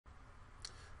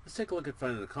let's take a look at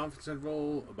finding a confidence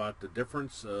interval about the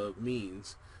difference of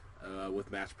means with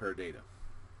matched pair data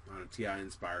on a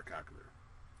TI-Nspire calculator.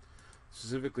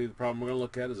 Specifically, the problem we're going to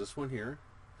look at is this one here.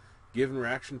 Given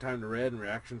reaction time to red and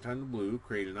reaction time to blue,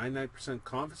 create a 99%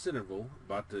 confidence interval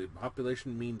about the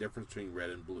population mean difference between red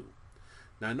and blue.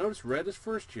 Now notice red is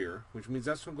first here, which means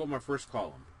that's going to go in my first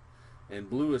column. And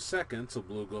blue is second, so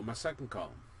blue will go in my second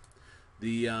column.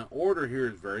 The order here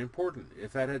is very important.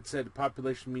 If that had said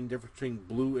population mean difference between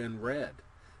blue and red,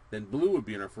 then blue would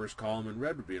be in our first column and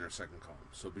red would be in our second column.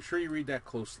 So be sure you read that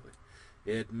closely.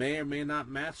 It may or may not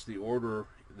match the order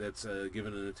that's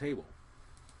given in the table.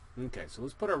 Okay, so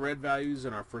let's put our red values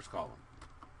in our first column.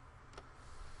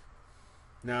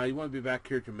 Now you want to be back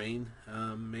here at your main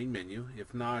menu.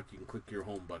 If not, you can click your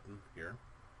home button here.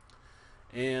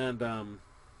 And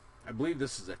I believe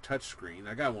this is a touch screen.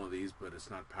 I got one of these, but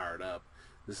it's not powered up.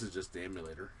 This is just the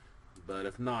emulator. But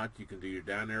if not, you can do your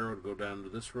down arrow to go down to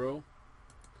this row.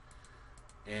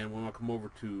 And we'll come over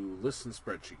to Listen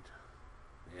Spreadsheet.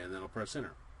 And then I'll press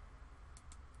Enter.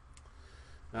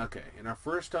 Okay, in our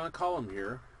first column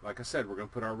here, like I said, we're going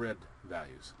to put our red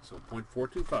values. So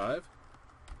 0.425,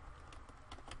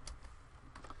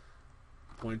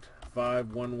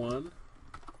 0.511,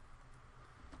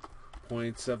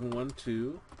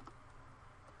 0.712,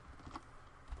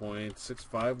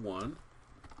 0.651,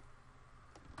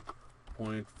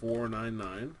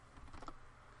 0.499,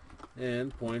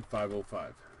 and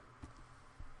 0.505.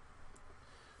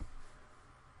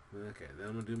 Okay, then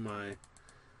I'm going to do my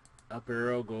up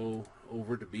arrow, go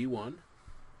over to B1,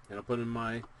 and I'll put in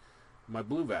my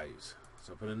blue values.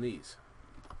 So I'll put in these.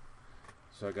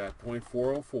 So I got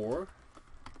 0.404,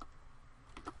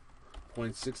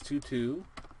 0.622,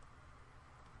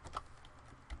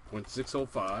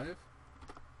 0.605,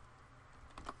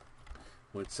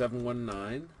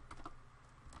 0.719,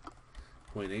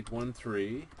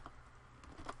 0.813,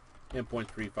 and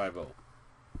 0.350.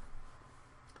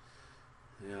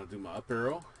 And I'll do my up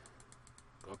arrow,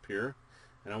 go up here,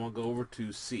 and I want to go over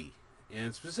to C.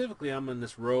 And specifically, I'm in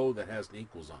this row that has an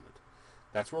equals on it.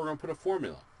 That's where we're going to put a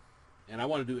formula. And I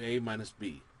want to do A minus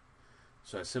B.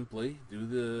 So I simply do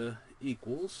the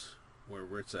equals,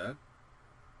 wherever it's at.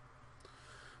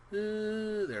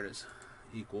 There it is,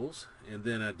 equals. And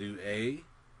then I do A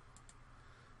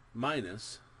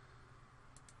minus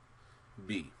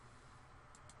B.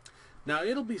 Now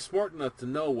it'll be smart enough to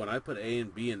know when I put A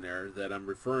and B in there that I'm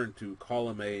referring to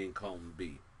column A and column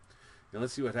B. Now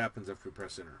let's see what happens after we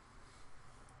press enter.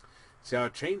 See how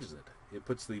it changes it? It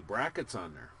puts the brackets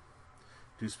on there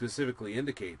to specifically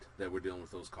indicate that we're dealing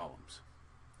with those columns.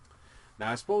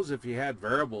 Now I suppose if you had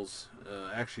variables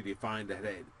actually defined that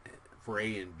for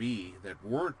A and B that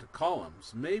weren't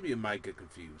columns, maybe it might get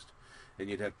confused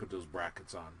and you'd have to put those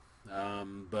brackets on.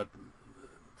 But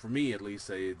for me at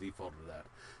least, I defaulted to that.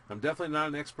 I'm definitely not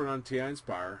an expert on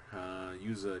TI-Nspire.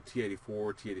 Use a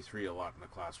T84, T83 a lot in the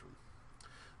classroom.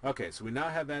 Okay, so we now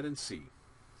have that in C.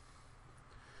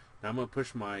 Now I'm going to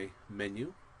push my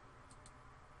menu.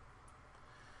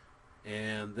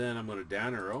 And then I'm going to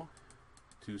down arrow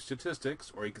to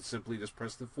statistics, or you can simply just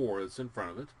press the 4 that's in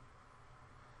front of it.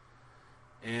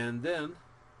 And then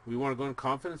we want to go in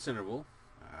confidence interval.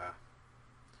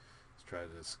 Let's try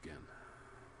this again.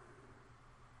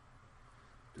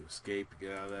 Do escape,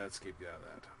 get out of that, escape, get out of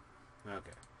that.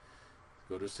 Okay.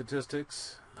 Go to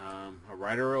statistics, a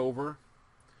right arrow over,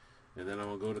 and then I'm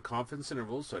going to go to confidence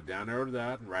intervals, so I down arrow to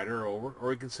that and right arrow over,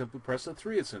 or you can simply press the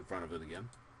 3 that's in front of it again.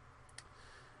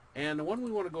 And the one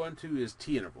we want to go into is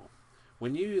t-interval.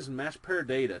 When you use matched pair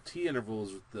data, t-interval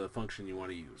is the function you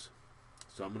want to use.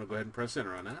 So I'm going to go ahead and press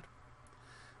enter on that.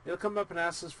 It'll come up and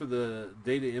ask us for the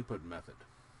data input method.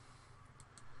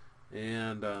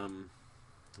 And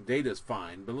data is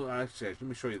fine, but actually, let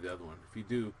me show you the other one. If you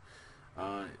do,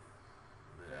 try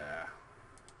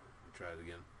it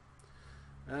again.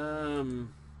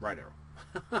 Right arrow.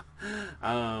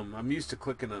 I'm used to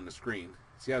clicking on the screen.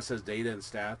 See how it says data and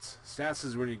stats? Stats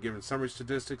is when you're given summary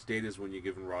statistics. Data is when you're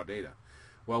given raw data.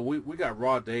 Well, we got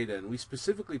raw data, and we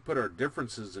specifically put our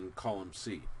differences in column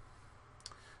C.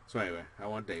 So anyway, I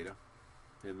want data.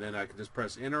 And then I can just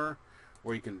press enter,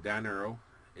 or you can down arrow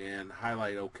and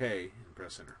highlight OK and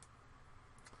press enter.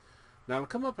 Now it'll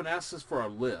come up and ask us for our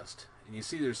list, and you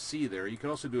see there's C there. You can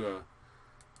also do a,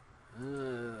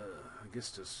 I guess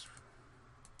just,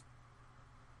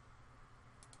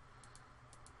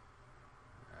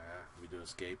 we do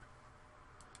escape.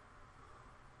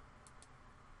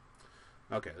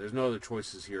 Okay, there's no other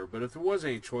choices here, but if there was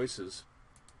any choices,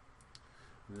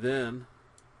 then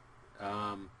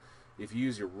if you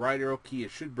use your right arrow key,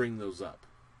 it should bring those up.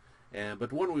 But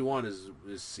the one we want is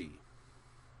C.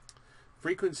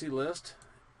 Frequency list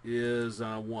is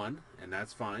 1, and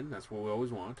that's fine. That's what we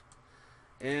always want.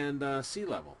 And C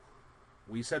level.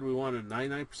 We said we wanted a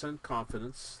 99%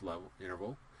 confidence level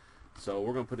interval, so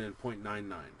we're going to put in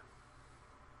 0.99.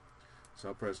 So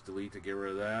I'll press delete to get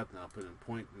rid of that, and I'll put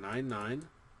in 0.99,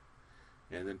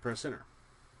 and then press enter.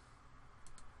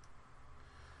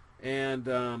 And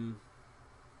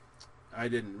I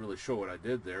didn't really show what I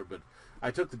did there, but I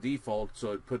took the default,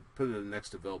 so it put it in the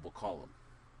next available column.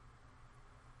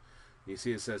 You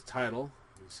see it says title.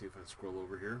 Let me see if I scroll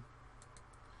over here.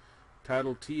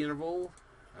 Title T interval.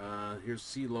 Here's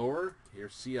C lower.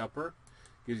 Here's C upper.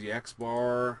 Gives you X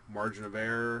bar, margin of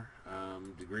error,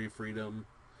 degree of freedom.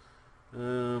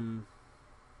 I'm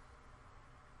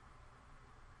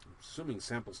assuming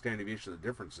sample standard deviation of the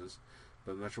differences,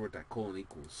 but I'm not sure what that colon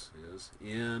equals is.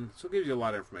 So it gives you a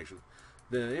lot of information.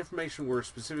 The information we're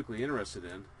specifically interested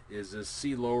in is this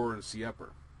C lower and C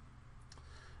upper.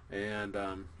 And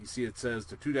you see it says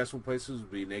the 2 decimal places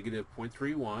would be negative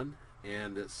 0.31,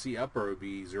 and the C upper would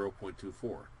be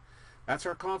 0.24. That's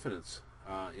our confidence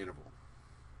interval.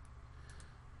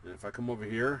 And if I come over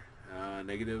here,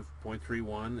 negative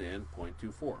 0.31 and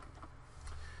 0.24.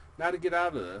 Now to get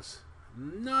out of this,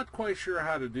 not quite sure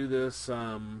how to do this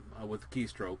with the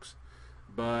keystrokes,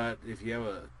 but if you have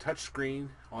a touch screen,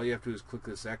 all you have to do is click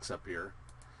this X up here,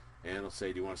 and it'll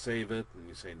say, do you want to save it? And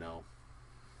you say no.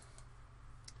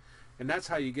 And that's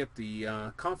how you get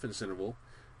the confidence interval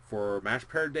for match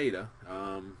pair data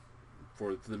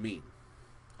for the mean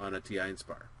on a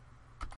TI-Nspire.